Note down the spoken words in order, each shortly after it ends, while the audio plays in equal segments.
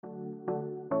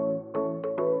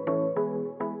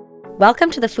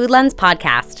Welcome to the Food Lens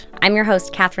podcast. I'm your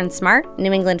host, Catherine Smart,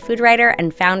 New England food writer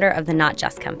and founder of the Not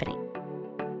Just Company.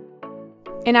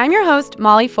 And I'm your host,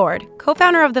 Molly Ford,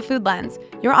 co-founder of the Food Lens,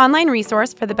 your online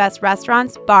resource for the best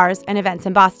restaurants, bars, and events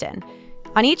in Boston.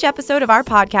 On each episode of our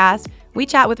podcast, we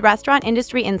chat with restaurant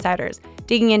industry insiders,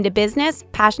 digging into business,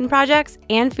 passion projects,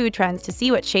 and food trends to see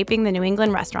what's shaping the New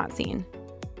England restaurant scene.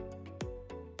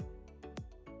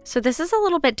 So this is a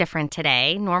little bit different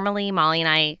today. Normally, Molly and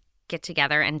I get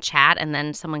together and chat, and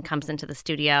then someone comes into the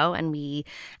studio and we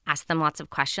ask them lots of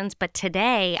questions. But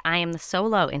today, I am the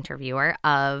solo interviewer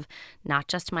of not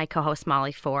just my co-host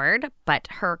Molly Ford, but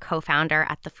her co-founder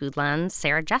at the Food Lens,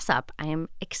 Sarah Jesup. I am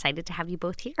excited to have you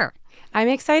both here. I'm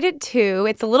excited too.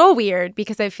 It's a little weird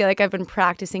because I feel like I've been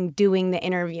practicing doing the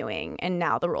interviewing and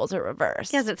now the roles are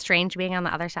reversed. Yeah, is it strange being on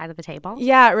the other side of the table?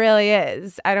 Yeah, it really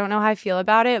is. I don't know how I feel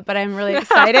about it, but I'm really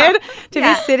excited to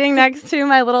be sitting next to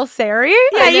my little Sari.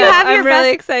 Yeah, you have your I'm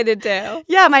really excited too.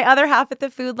 Yeah, my other half at the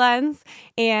Food Lens.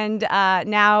 And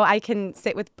now I can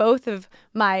sit with both of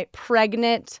my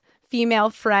pregnant female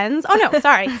friends. Oh, no,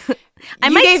 sorry. I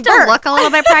might still look a little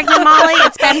bit pregnant, Molly.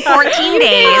 It's been 14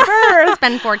 days. It's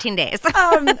been 14 days.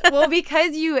 Well,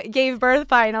 because you gave birth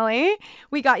finally,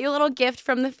 we got you a little gift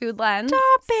from the Food Lens.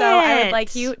 Stop it. So I would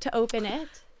like you to open it.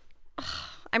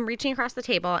 I'm reaching across the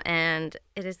table, and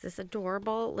it is this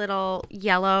adorable little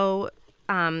yellow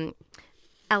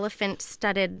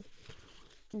elephant-studded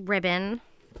ribbon.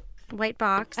 White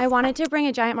box. I wanted to bring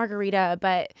a giant margarita,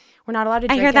 but we're not allowed to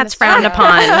drink. I hear that's frowned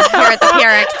upon here at the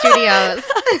PRX Studios.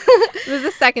 It was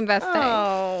the second best thing.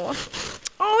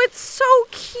 Oh, it's so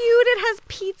cute. It has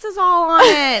pizzas all on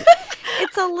it.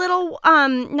 It's a little,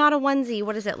 not a onesie.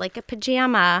 What is it? Like a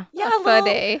pajama. Yeah, a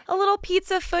footy. A little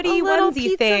pizza footy A little onesie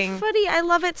pizza thing. footy. I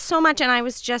love it so much. And I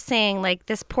was just saying, like,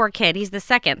 this poor kid, he's the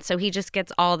second, so he just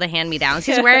gets all the hand-me-downs.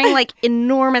 He's wearing, like,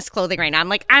 enormous clothing right now. I'm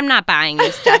like, I'm not buying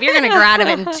you stuff. You're going to grow out of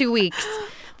it in 2 weeks.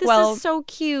 This is so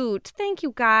cute. Thank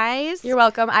you, guys. You're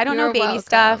welcome. I don't know You're baby welcome.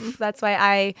 stuff. That's why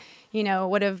I,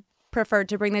 would have preferred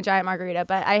to bring the giant margarita,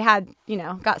 but I had,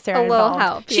 got Sarah A little involved.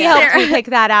 help, She yeah. helped me pick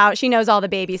that out. She knows all the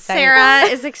baby stuff.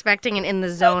 Sarah is expecting an in the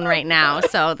zone right now.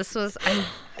 So this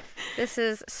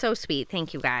is so sweet.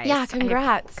 Thank you, guys. Yeah,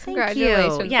 congrats. Thank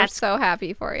Congratulations. you. Yeah, We're it's so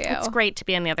happy for you. It's great to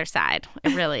be on the other side.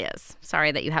 It really is.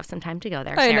 Sorry that you have some time to go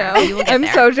there, I Sarah. know. You will get I'm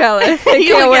there. so jealous. I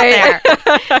You can't will wait. get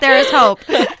there. There is hope.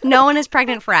 No one is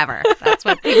pregnant forever. That's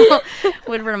what people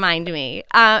would remind me.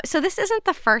 So this isn't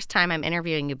the first time I'm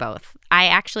interviewing you both. I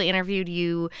actually interviewed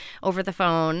you over the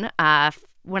phone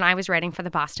when I was writing for the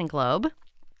Boston Globe,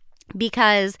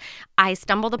 because I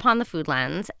stumbled upon the Food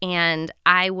Lens and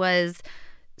I was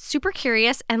super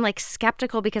curious and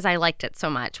skeptical because I liked it so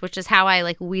much, which is how I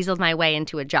weaseled my way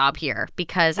into a job here,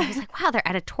 because I was like, wow, their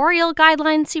editorial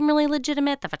guidelines seem really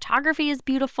legitimate. The photography is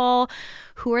beautiful.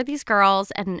 Who are these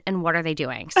girls and what are they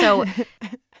doing? So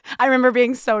I remember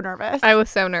being so nervous. I was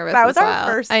so nervous. That was as our well.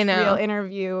 first I know. real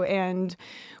interview, and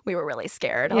we were really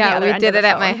scared. Yeah, we did it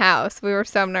at my house. We were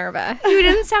so nervous. you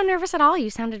didn't sound nervous at all.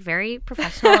 You sounded very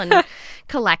professional and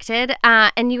collected.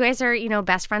 And you guys are,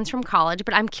 best friends from college.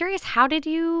 But I'm curious, how did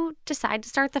you decide to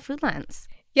start the Food Lens?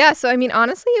 Yeah, so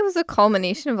honestly, it was a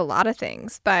culmination of a lot of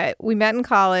things. But we met in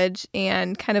college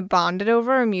and kind of bonded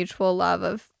over a mutual love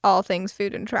of all things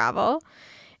food and travel.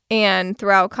 And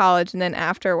throughout college and then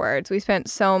afterwards, we spent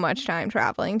so much time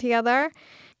traveling together,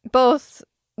 both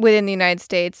within the United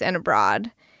States and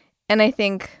abroad. And I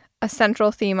think a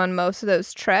central theme on most of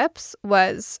those trips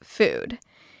was food.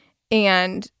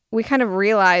 And we kind of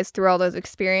realized through all those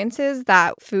experiences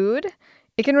that food,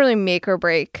 it can really make or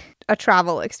break a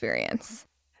travel experience.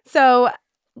 So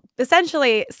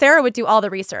essentially, Sarah would do all the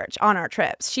research on our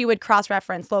trips. She would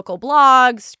cross-reference local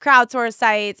blogs, crowdsource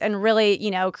sites, and really,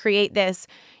 create this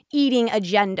eating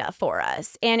agenda for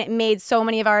us. And it made so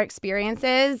many of our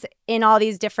experiences in all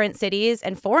these different cities,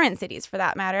 and foreign cities for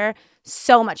that matter,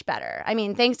 so much better. I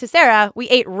mean, thanks to Sarah, we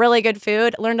ate really good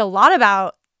food, learned a lot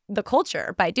about the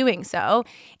culture by doing so.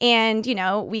 And,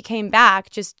 we came back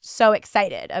just so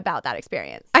excited about that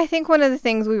experience. I think one of the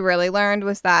things we really learned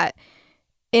was that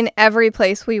in every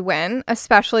place we went,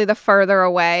 especially the further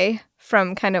away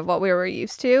from kind of what we were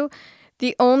used to,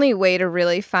 the only way to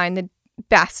really find the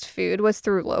best food was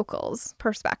through locals'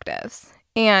 perspectives.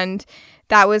 And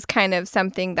that was kind of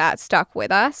something that stuck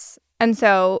with us. And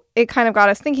so it kind of got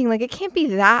us thinking, it can't be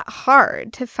that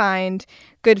hard to find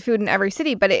good food in every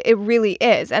city, but it really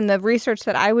is. And the research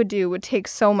that I would do would take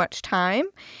so much time.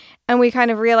 And we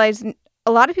kind of realized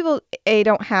a lot of people,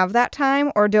 don't have that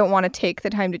time or don't want to take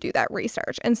the time to do that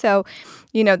research. And so,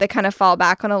 they kind of fall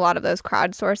back on a lot of those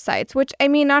crowdsourced sites, which,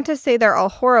 not to say they're all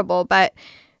horrible, but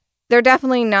they're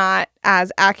definitely not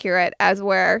as accurate as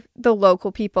where the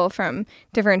local people from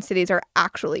different cities are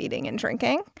actually eating and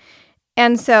drinking.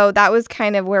 And so that was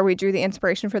kind of where we drew the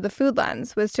inspiration for the Food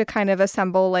Lens, was to kind of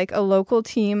assemble like a local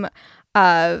team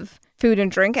of food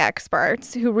and drink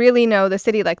experts who really know the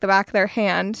city like the back of their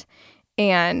hand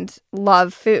and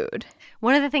love food.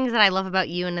 One of the things that I love about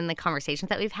you and in the conversations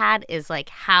that we've had is like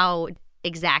how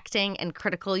exacting and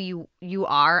critical you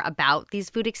are about these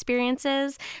food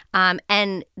experiences.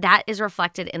 And that is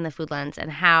reflected in the Food Lens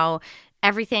and how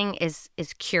everything is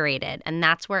curated. And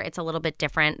that's where it's a little bit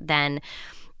different than,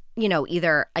 you know,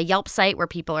 either a Yelp site where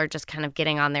people are just kind of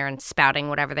getting on there and spouting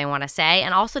whatever they want to say,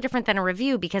 and also different than a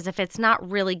review, because if it's not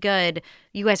really good,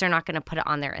 you guys are not going to put it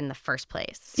on there in the first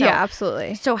place. So, yeah,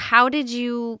 absolutely. So how did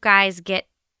you guys get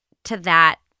to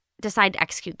decide to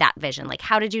execute that vision? Like,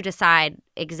 how did you decide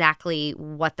exactly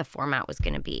what the format was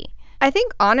going to be? I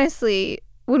think, honestly,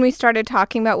 when we started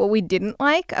talking about what we didn't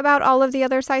like about all of the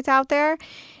other sites out there,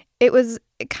 it was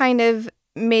kind of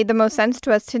made the most sense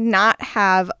to us to not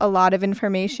have a lot of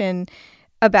information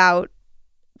about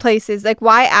places. Like,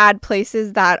 why add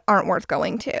places that aren't worth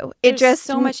going to? There's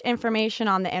so much information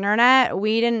on the internet.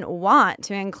 We didn't want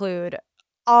to include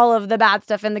all of the bad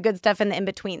stuff and the good stuff and the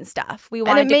in-between stuff. We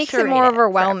wanted to curate it. And it makes it more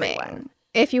overwhelming.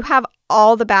 If you have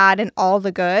all the bad and all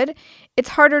the good, it's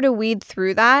harder to weed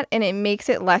through that, and it makes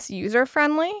it less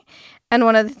user-friendly. And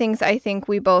one of the things I think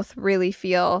we both really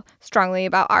feel strongly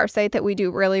about our site that we do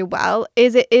really well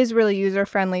is it is really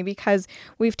user-friendly, because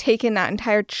we've taken that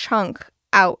entire chunk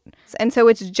out. And so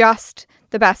it's just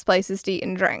the best places to eat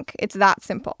and drink. It's that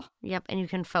simple. Yep, and you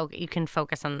can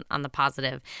focus on the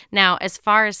positive. Now, as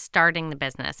far as starting the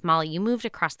business, Molly, you moved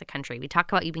across the country. We talk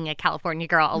about you being a California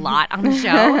girl a lot on the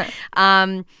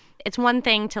show. It's one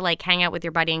thing to like hang out with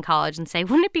your buddy in college and say,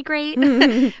 wouldn't it be great?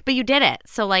 But you did it.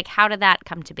 So like, how did that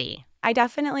come to be? I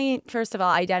definitely, first of all,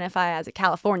 identify as a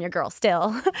California girl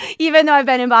still, even though I've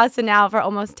been in Boston now for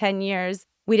almost 10 years.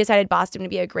 We decided Boston would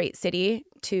be a great city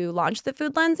to launch the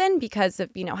Food Lens in because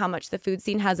of, you know, how much the food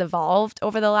scene has evolved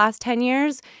over the last 10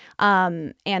 years,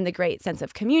 and the great sense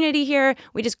of community here.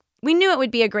 We knew it would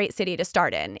be a great city to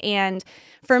start in. And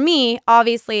for me,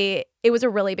 obviously, it was a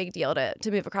really big deal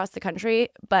to move across the country.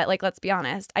 But like, let's be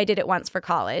honest, I did it once for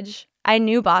college. I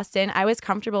knew Boston. I was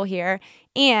comfortable here.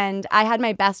 And I had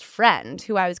my best friend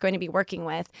who I was going to be working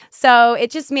with. So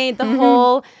it just made the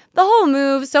whole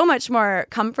move so much more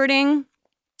comforting.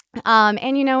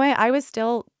 And you know what? I was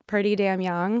still pretty damn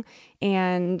young.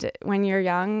 And when you're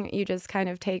young, you just kind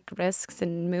of take risks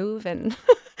and move and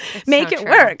make it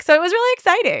work. So it was really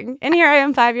exciting. And here I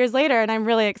am 5 years later, and I'm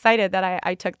really excited that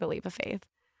I took the leap of faith.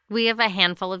 We have a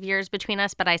handful of years between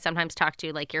us, but I sometimes talk to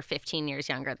you like you're 15 years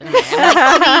younger than me. I'm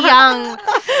like, to be young,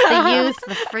 the youth,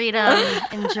 the freedom,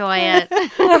 enjoy it.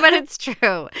 But it's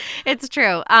true. It's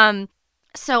true.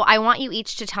 So I want you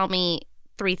each to tell me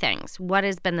 3 things. What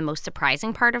has been the most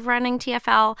surprising part of running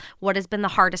TFL? What has been the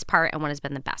hardest part? And what has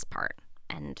been the best part?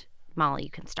 And Molly, you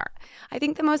can start. I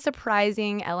think the most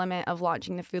surprising element of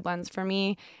launching the Food Lens for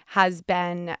me has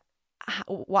been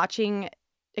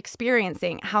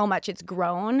experiencing how much it's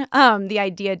grown. The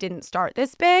idea didn't start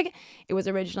this big. It was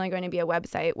originally going to be a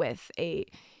website with a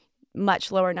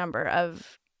much lower number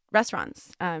of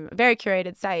restaurants, a very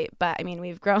curated site. But I mean,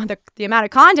 we've grown the amount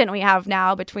of content we have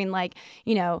now between like,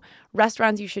 you know,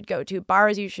 restaurants you should go to,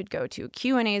 bars you should go to,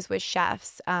 Q&As with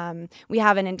chefs. We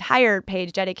have an entire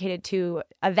page dedicated to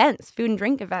events, food and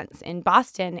drink events in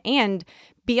Boston and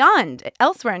beyond,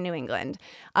 elsewhere in New England.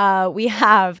 We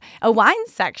have a wine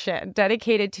section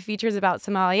dedicated to features about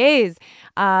sommeliers.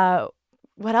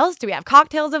 What else do we have?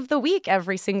 Cocktails of the week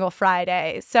every single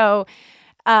Friday. So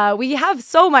we have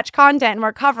so much content and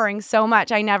we're covering so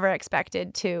much. I never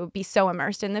expected to be so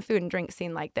immersed in the food and drink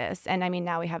scene like this. And I mean,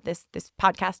 now we have this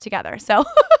podcast together. So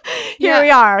here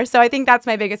we are. So I think that's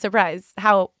my biggest surprise,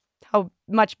 how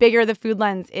much bigger the Food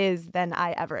Lens is than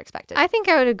I ever expected. I think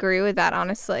I would agree with that,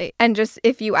 honestly. And just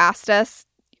if you asked us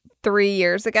 3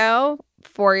 years ago,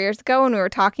 4 years ago when we were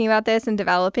talking about this and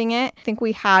developing it, I think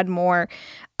we had more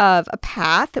of a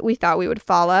path that we thought we would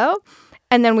follow.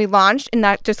 And then we launched, and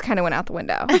that just kind of went out the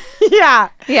window. Yeah.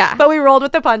 Yeah. But we rolled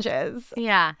with the punches.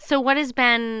 Yeah. So what has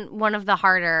been one of the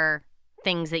harder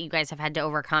things that you guys have had to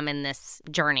overcome in this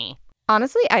journey?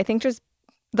 Honestly, I think just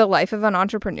the life of an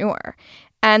entrepreneur.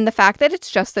 And the fact that it's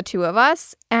just the two of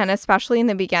us, and especially in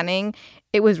the beginning,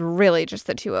 it was really just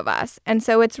the two of us. And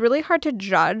so it's really hard to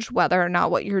judge whether or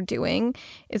not what you're doing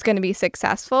is going to be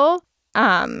successful.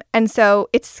 And so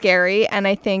it's scary. And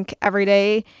I think every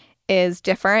day is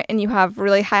different, and you have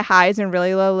really high highs and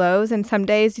really low lows. And some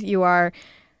days you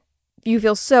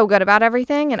feel so good about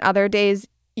everything, and other days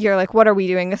you're like, what are we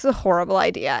doing? This is a horrible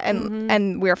idea.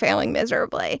 And we're failing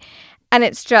miserably. And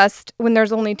it's just when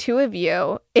there's only 2 of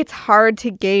you, it's hard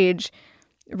to gauge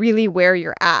really where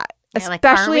you're at,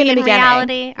 especially in the beginning.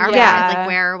 Reality? Like,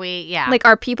 where are we? Yeah. Like,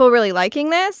 are people really liking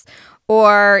this?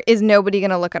 Or is nobody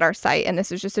going to look at our site and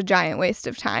this is just a giant waste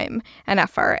of time and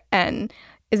effort? And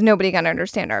is nobody going to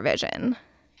understand our vision?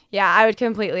 Yeah, I would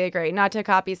completely agree. Not to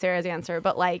copy Sarah's answer,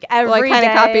 but like every I kind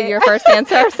of copied your first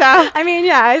answer, so. I mean,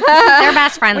 yeah. They're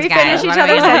best friends, we guys. finish each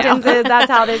other's sentences. That's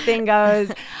how this thing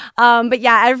goes. But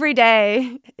yeah, every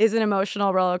day is an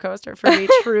emotional roller coaster for me,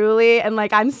 truly. And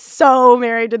like, I'm so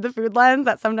married to the food lens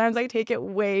that sometimes I take it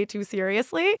way too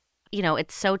seriously. You know,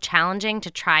 it's so challenging to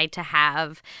try to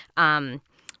have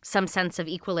some sense of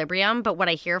equilibrium. But what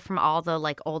I hear from all the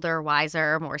like older,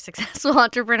 wiser, more successful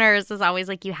entrepreneurs is always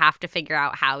like you have to figure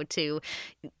out how to,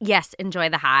 yes, enjoy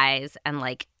the highs and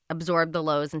like absorb the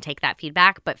lows and take that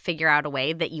feedback, but figure out a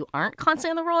way that you aren't constantly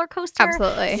on the roller coaster.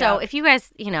 Absolutely. So if you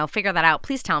guys, figure that out,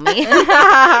 please tell me.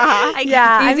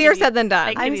 Easier said than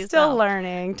done. I'm still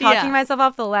learning, talking myself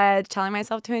off the ledge, telling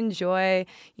myself to enjoy,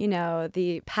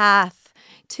 the path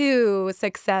to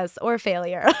success or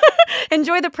failure.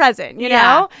 Enjoy the present, you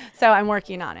know? So I'm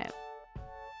working on it.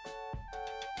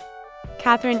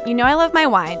 Catherine, I love my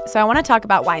wine, so I want to talk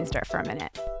about Wine Stir for a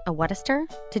minute. A what a stir?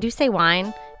 Did you say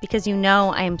wine? Because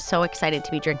I am so excited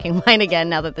to be drinking wine again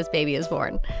now that this baby is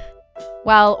born.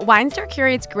 Well, Wine Stir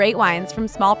curates great wines from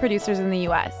small producers in the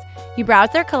U.S. You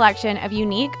browse their collection of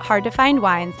unique, hard-to-find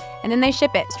wines, and then they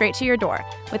ship it straight to your door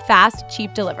with fast,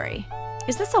 cheap delivery.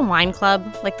 Is this a wine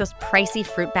club? Like those pricey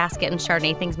fruit basket and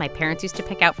Chardonnay things my parents used to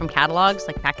pick out from catalogs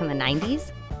like back in the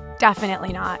 90s?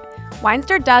 Definitely not. Wine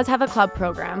Stir does have a club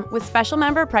program with special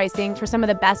member pricing for some of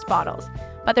the best bottles,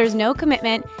 but there's no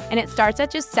commitment and it starts at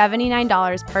just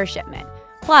 $79 per shipment.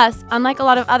 Plus, unlike a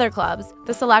lot of other clubs,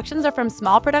 the selections are from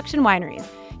small production wineries.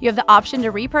 You have the option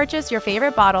to repurchase your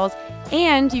favorite bottles,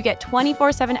 and you get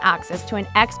 24/7 access to an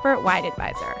expert wine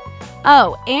advisor.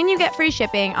 Oh, and you get free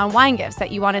shipping on wine gifts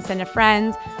that you want to send to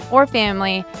friends or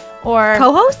family or...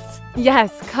 Co-hosts?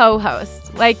 Yes,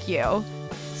 co-hosts, like you.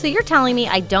 So you're telling me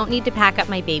I don't need to pack up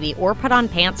my baby or put on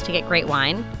pants to get great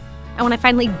wine? And when I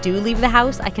finally do leave the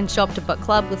house, I can show up to book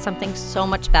club with something so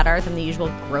much better than the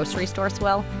usual grocery store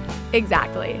swill?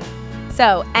 Exactly.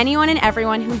 So anyone and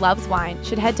everyone who loves wine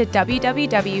should head to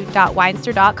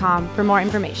www.winestyr.com for more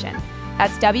information.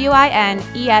 That's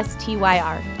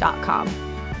WINESTYR.com.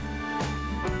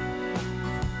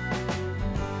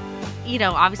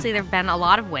 Obviously there have been a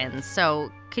lot of wins. So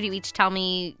could you each tell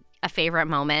me a favorite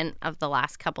moment of the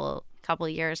last couple of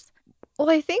years? Well,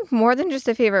 I think more than just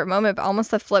a favorite moment, but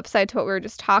almost the flip side to what we were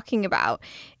just talking about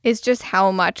is just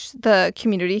how much the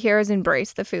community here has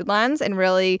embraced the food lens and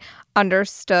really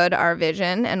understood our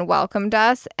vision and welcomed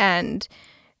us and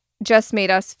just made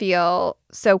us feel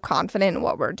so confident in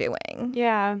what we're doing.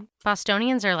 Yeah.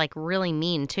 Bostonians are like really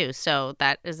mean too, so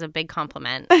that is a big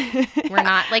compliment. We're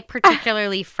not like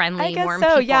particularly friendly, I guess warm so.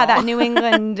 people. Yeah, that New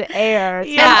England air.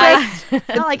 It's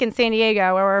not like in San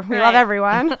Diego where we love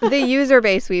everyone. The user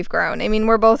base we've grown. I mean,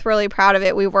 we're both really proud of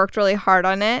it. We worked really hard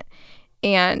on it,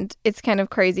 and it's kind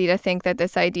of crazy to think that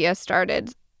this idea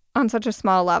started on such a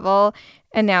small level,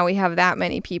 and now we have that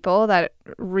many people that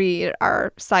read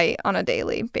our site on a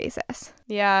daily basis.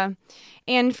 Yeah.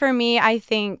 And for me, I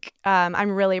think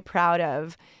I'm really proud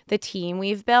of the team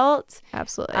we've built.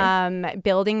 Absolutely.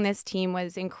 Building this team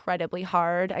was incredibly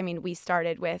hard. I mean, we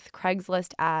started with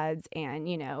Craigslist ads and,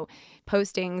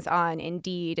 postings on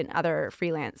Indeed and other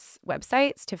freelance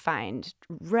websites to find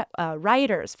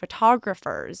writers,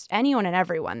 photographers, anyone and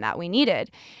everyone that we needed.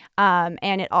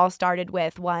 And it all started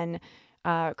with one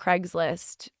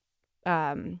Craigslist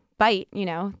bite.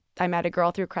 I met a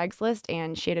girl through Craigslist,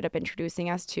 and she ended up introducing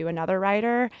us to another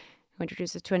writer who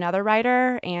introduced us to another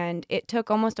writer, and it took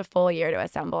almost a full year to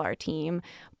assemble our team,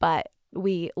 but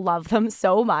we love them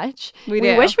so much. We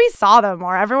wish we saw them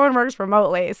more. Everyone works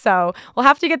remotely, so we'll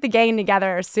have to get the gang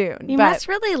together soon. You must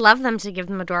really love them to give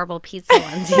them adorable pizza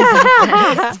onesies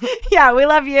like this. Yeah, we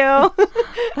love you.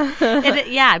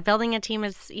 Building a team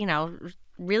is,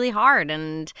 really hard,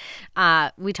 and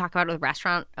we talk about it with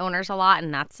restaurant owners a lot,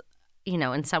 and that's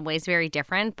in some ways very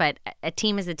different, but a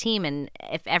team is a team, and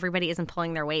if everybody isn't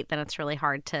pulling their weight, then it's really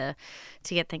hard to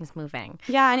get things moving.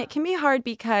 Yeah, and it can be hard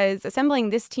because assembling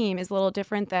this team is a little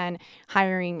different than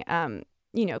hiring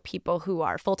people who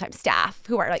are full-time staff,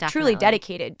 who are like truly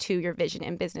dedicated to your vision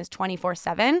and business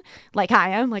 24/7, like I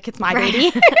am, like it's my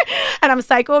baby, and I'm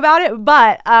psycho about it.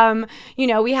 But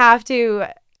we have to,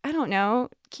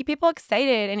 keep people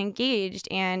excited and engaged.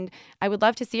 And I would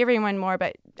love to see everyone more,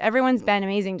 but everyone's been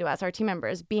amazing to us, our team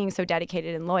members, being so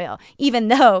dedicated and loyal, even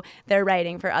though they're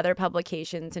writing for other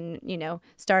publications and,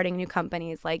 starting new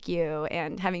companies like you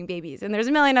and having babies. And there's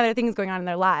a million other things going on in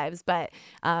their lives. But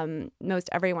most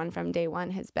everyone from day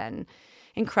one has been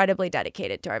incredibly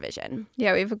dedicated to our vision.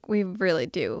 Yeah, we really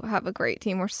do have a great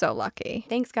team. We're so lucky.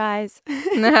 Thanks, guys.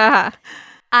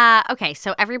 Okay,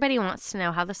 so everybody wants to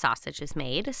know how the sausage is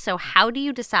made. So how do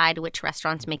you decide which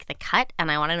restaurants make the cut? And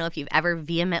I want to know if you've ever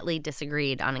vehemently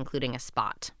disagreed on including a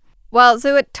spot. Well,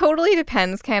 so it totally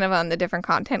depends kind of on the different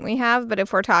content we have. But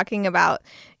if we're talking about,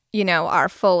 our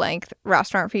full-length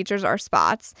restaurant features or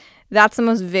spots, that's the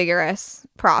most vigorous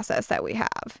process that we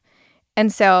have. And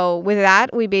so with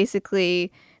that, we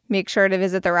basically make sure to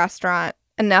visit the restaurant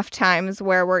enough times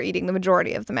where we're eating the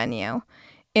majority of the menu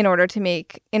in order to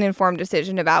make an informed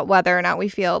decision about whether or not we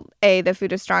feel, A, the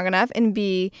food is strong enough, and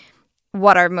B,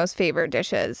 what our most favorite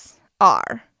dishes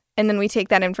are. And then we take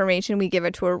that information, we give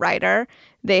it to a writer.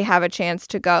 They have a chance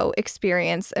to go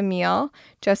experience a meal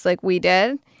just like we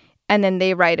did. And then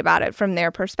they write about it from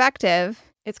their perspective.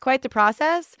 It's quite the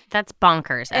process. That's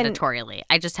bonkers editorially.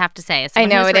 I just have to say, as I someone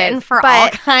know who's it written is, for but all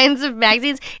kinds of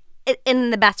magazines,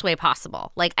 in the best way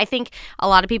possible. Like, I think a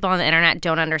lot of people on the internet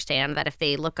don't understand that if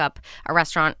they look up a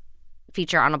restaurant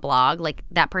feature on a blog, like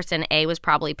that person, A, was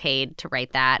probably paid to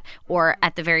write that, or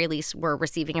at the very least were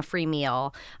receiving a free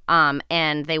meal,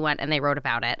 and they went and they wrote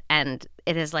about it. And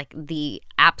it is like the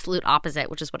absolute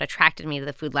opposite, which is what attracted me to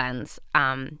the Food Lens.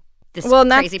 And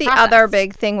that's the other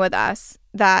big thing with us,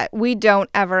 that we don't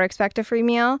ever expect a free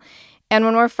meal. And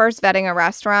when we're first vetting a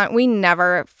restaurant, we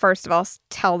never, first of all,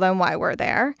 tell them why we're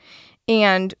there.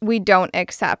 And we don't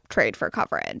accept trade for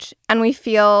coverage. And we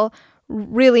feel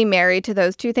really married to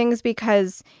those two things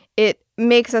because it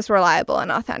makes us reliable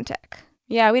and authentic.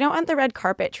 Yeah, we don't want the red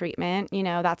carpet treatment.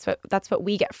 That's what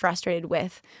we get frustrated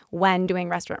with when doing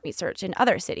restaurant research in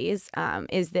other cities.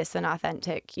 Is this an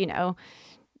authentic,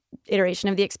 iteration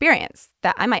of the experience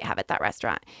that I might have at that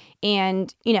restaurant?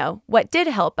 And, what did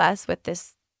help us with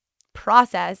this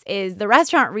process is the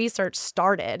restaurant research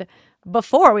started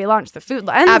before we launched the Food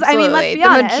Lens. Absolutely. I mean, let's be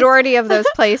honest. The majority of those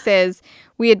places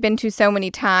we had been to so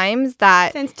many times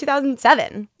that... Since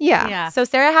 2007. Yeah. So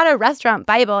Sarah had a restaurant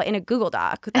Bible in a Google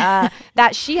Doc that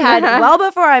she had well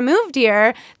before I moved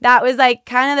here. That was like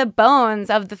kind of the bones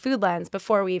of the Food Lens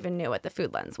before we even knew what the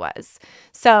Food Lens was.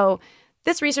 So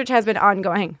this research has been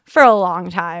ongoing for a long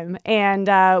time,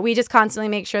 and we just constantly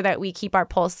make sure that we keep our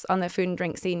pulse on the food and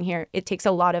drink scene here. It takes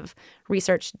a lot of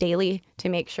research daily to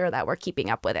make sure that we're keeping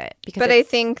up with it. But I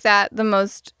think that the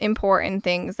most important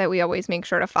things that we always make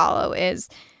sure to follow is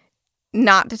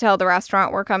not to tell the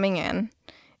restaurant we're coming in,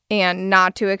 and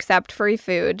not to accept free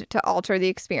food to alter the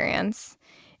experience,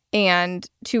 and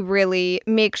to really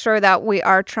make sure that we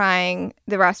are trying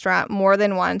the restaurant more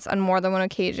than once on more than one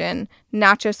occasion,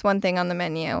 not just one thing on the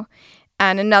menu.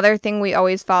 And another thing we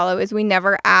always follow is we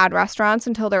never add restaurants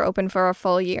until they're open for a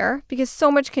full year, because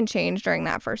so much can change during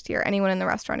that first year. Anyone in the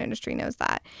restaurant industry knows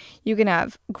that. You can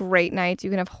have great nights, you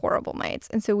can have horrible nights.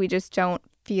 And so we just don't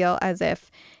feel as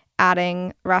if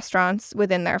adding restaurants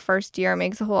within their first year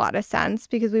makes a whole lot of sense,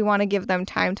 because we want to give them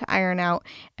time to iron out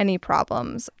any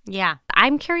problems. Yeah.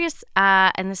 I'm curious,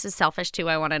 and this is selfish too,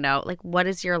 I want to know, like, what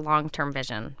is your long-term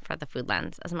vision for the Food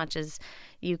Lens, as much as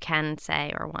you can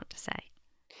say or want to say?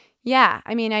 Yeah.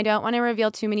 I mean, I don't want to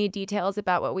reveal too many details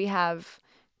about what we have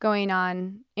going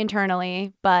on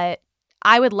internally, but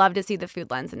I would love to see the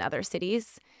Food Lens in other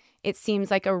cities. It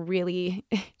seems like a really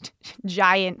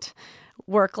giant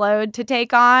workload to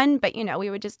take on, but we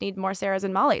would just need more Sarahs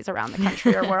and Mollys around the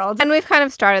country or world. And we've kind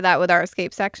of started that with our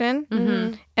escape section.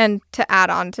 Mm-hmm. And to add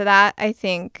on to that, I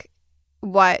think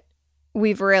what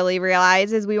we've really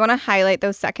realized is we want to highlight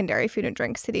those secondary food and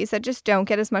drink cities that just don't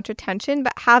get as much attention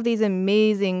but have these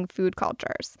amazing food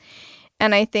cultures.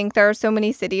 And I think there are so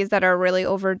many cities that are really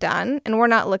overdone, and we're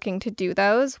not looking to do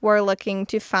those. We're looking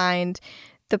to find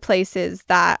the places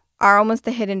that are almost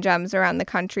the hidden gems around the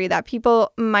country that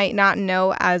people might not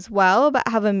know as well, but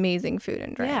have amazing food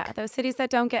and drink. Yeah, those cities that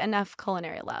don't get enough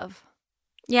culinary love.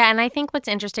 Yeah, and I think what's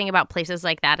interesting about places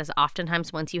like that is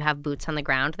oftentimes once you have boots on the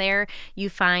ground there, you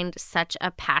find such a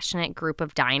passionate group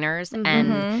of diners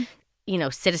and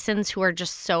citizens who are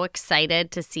just so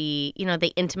excited to see,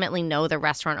 they intimately know the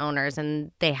restaurant owners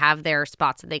and they have their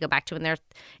spots that they go back to. And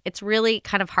it's really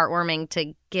kind of heartwarming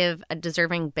to give a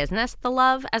deserving business the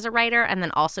love as a writer, and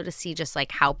then also to see just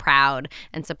like how proud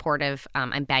and supportive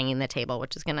I'm banging the table,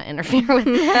 which is going to interfere with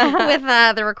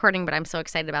the recording, but I'm so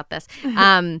excited about this.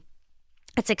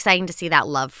 it's exciting to see that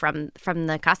love from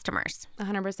the customers.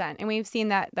 100%. And we've seen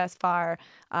that thus far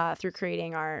through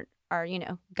creating our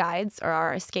guides or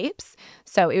our escapes.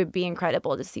 So it would be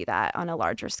incredible to see that on a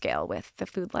larger scale with the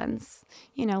Food Lens,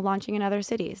 launching in other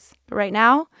cities. But right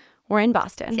now, we're in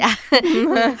Boston. Yeah.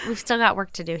 We've still got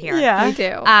work to do here. Yeah. We do.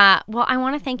 Well, I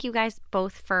want to thank you guys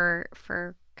both for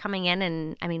coming in.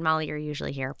 And I mean, Molly, you're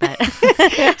usually here, but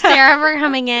Sarah for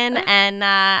coming in. And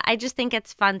I just think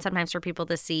it's fun sometimes for people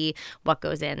to see what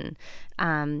goes in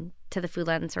to the Food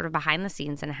Lens sort of behind the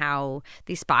scenes and how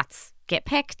these spots get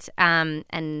picked and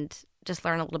just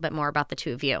learn a little bit more about the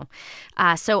two of you.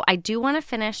 So I do want to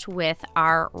finish with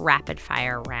our rapid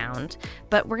fire round,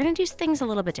 but we're going to do things a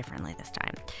little bit differently this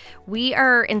time. We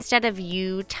are, instead of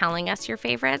you telling us your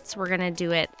favorites, we're going to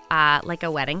do it like a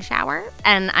wedding shower.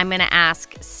 And I'm going to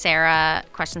ask Sarah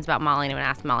questions about Molly, and I'm going to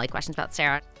ask Molly questions about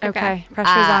Sarah. Okay.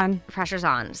 Pressure's on. Pressure's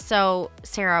on. So,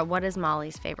 Sarah, what is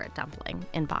Molly's favorite dumpling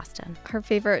in Boston? Her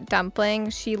favorite dumpling,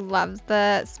 she loves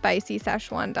the spicy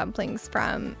Szechuan dumplings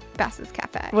from Bess's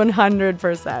Cafe.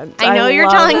 100%. I know you're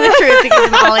telling the truth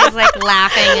because Molly's like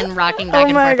laughing and rocking back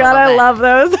and forth. Oh my God, I love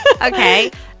those. Okay.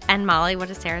 And Molly, what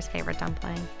is Sarah's favorite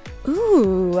dumpling?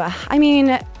 Ooh, I mean,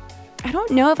 I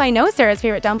don't know if I know Sarah's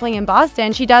favorite dumpling in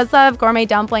Boston. She does love Gourmet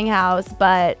Dumpling House,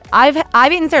 but I've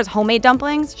eaten Sarah's homemade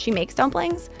dumplings. She makes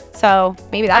dumplings, so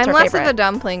maybe that's her I'm favorite. less of a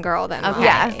dumpling girl than Okay. Molly.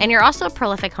 Yeah. And you're also a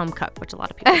prolific home cook, which a lot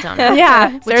of people don't know.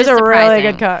 Yeah, Which Sarah's is a really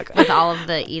surprising good cook. with all of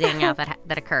the eating out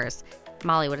that occurs.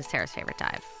 Molly, what is Sarah's favorite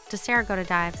dive? Does Sarah go to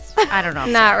dives? I don't know.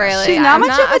 Not Sarah. really. She's not I'm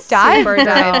much of a super dive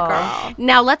dive girl. girl.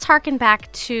 Now let's harken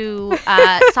back to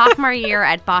sophomore year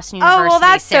at Boston Oh, University. well,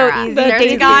 that's Sarah. so easy. There's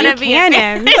Daisy gotta be a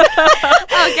Cannons.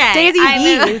 okay. Daisy I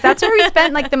know. B's. That's where we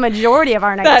spent like the majority of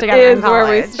our nights That together is in where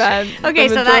college. we spent. Okay,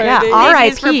 the so that majority. Yeah,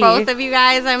 is for R.I.P. both of you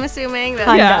guys. I'm assuming that.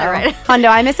 Hundo. Yeah. Right. Hundo,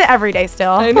 I miss it every day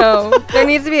still. I know. There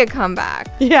needs to be a comeback.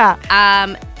 Yeah.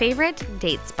 Favorite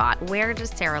date spot. Where does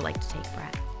Sarah like to take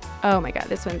Brett? Oh my God,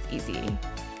 this one's easy.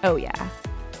 Oh yeah.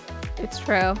 It's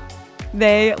true.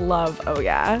 They love oh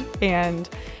yeah. And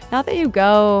not that you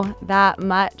go that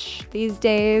much these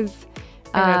days.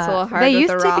 I know it's a little hard they with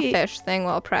used the to raw be- fish thing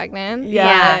while pregnant.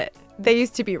 Yeah. They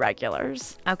used to be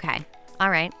regulars. Okay. All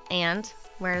right. And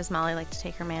where does Molly like to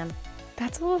take her man?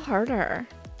 That's a little harder.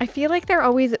 I feel like they're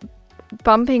always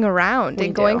bumping around We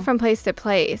and going do. from place to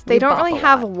place. They We don't bump really a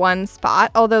have lot. one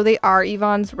spot, although they are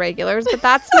Yvonne's regulars, but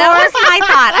that's more That was my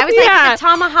thought. I was Yeah. like, the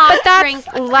tomahawk but that's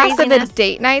drink less craziness. of a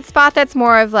date night spot. That's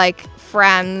more of like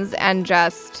friends and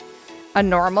just a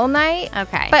normal night.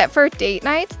 Okay. But for date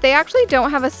nights, they actually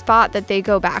don't have a spot that they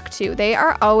go back to. They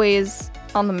are always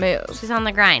on the move. She's on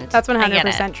the grind. That's I get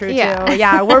 100% it. true Yeah. too.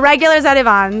 Yeah, we're regulars at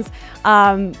Yvonne's.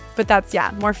 But that's,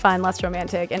 more fun, less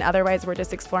romantic. And otherwise, we're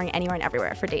just exploring anywhere and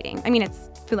everywhere for dating. I mean, it's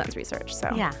Food Lens research, so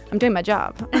Yeah. I'm doing my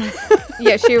job.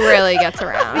 Yeah, she really gets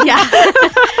around. Yeah.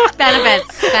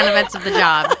 benefits of the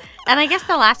job. And I guess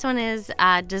the last one is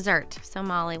dessert. So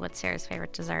Molly, what's Sarah's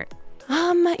favorite dessert?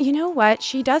 You know what?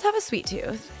 She does have a sweet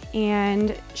tooth,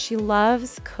 and she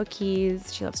loves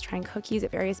cookies. She loves trying cookies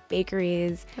at various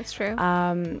bakeries. That's true.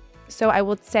 So I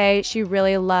would say she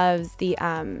really loves the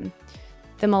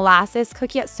molasses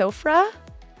cookie at Sofra.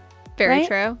 Very right?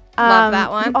 true. Love that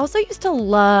one. You also used to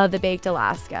love the baked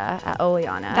Alaska at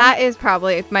Oleana. That is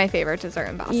probably my favorite dessert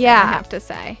in Boston, Yeah. I have to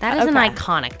say. That is an Okay.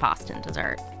 iconic Boston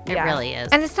dessert. It Yeah. really is.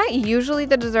 And it's not usually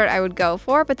the dessert I would go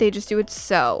for, but they just do it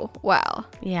so well.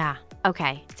 yeah.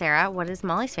 Okay. Sarah, what is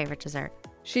Molly's favorite dessert?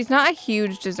 She's not a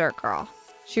huge dessert girl.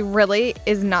 She really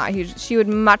is not huge. She would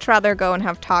much rather go and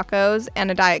have tacos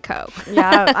and a Diet Coke.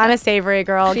 Yeah, I'm a savory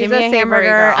girl. She's Give me a a savory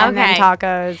hamburger girl. and then Okay.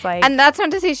 tacos. Like, And that's not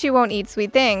to say she won't eat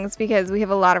sweet things, because we have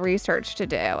a lot of research to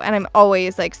do. And I'm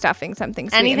always like stuffing something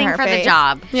sweet Anything in her for face. the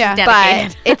job. Yeah. She's But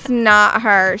dedicated. it's not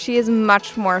her. She is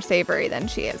much more savory than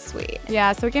she is sweet.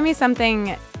 yeah, so give me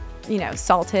something,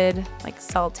 salted, like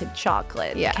salted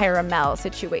chocolate, Yeah. caramel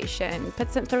situation.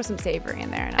 Throw some savory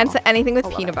in there. And so anything with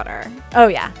I'll love peanut it. butter. Oh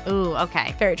yeah, Ooh,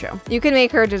 okay. very true. You can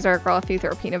make her a dessert girl if you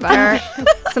throw peanut butter,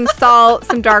 some salt,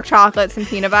 some dark chocolate, some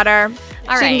peanut butter.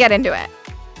 All She right. can get into it.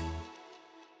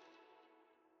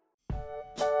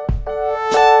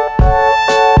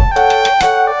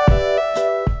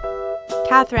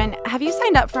 Catherine, have you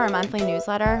signed up for our monthly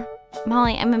newsletter?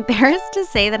 Molly, I'm embarrassed to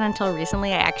say that until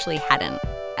recently I actually hadn't.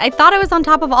 I thought I was on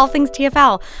top of all things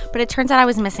TFL, but it turns out I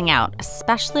was missing out,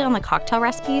 especially on the cocktail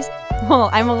recipes. Well,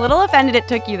 I'm a little offended it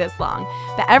took you this long.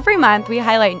 But every month we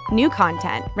highlight new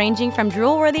content ranging from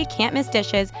drool-worthy can't-miss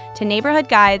dishes to neighborhood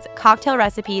guides, cocktail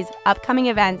recipes, upcoming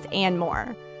events, and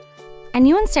more. And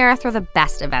you and Sarah throw the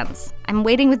best events. I'm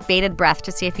waiting with bated breath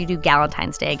to see if you do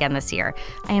Galentine's Day again this year.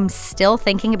 I am still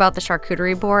thinking about the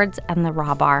charcuterie boards and the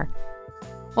raw bar.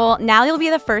 Well, now you'll be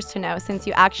the first to know since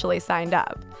you actually signed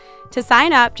up. To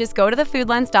sign up, just go to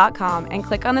thefoodlens.com and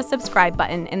click on the subscribe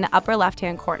button in the upper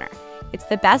left-hand corner. It's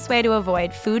the best way to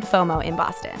avoid food FOMO in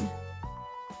Boston.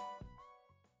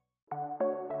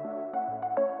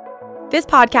 This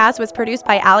podcast was produced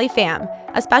by Allie Pham.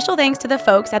 A special thanks to the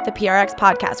folks at the PRX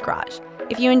Podcast Garage.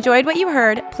 If you enjoyed what you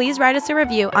heard, please write us a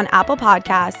review on Apple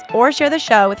Podcasts or share the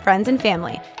show with friends and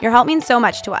family. Your help means so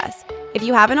much to us. If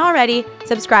you haven't already,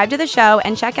 subscribe to the show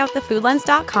and check out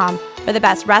thefoodlens.com for the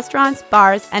best restaurants,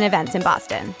 bars, and events in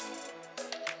Boston.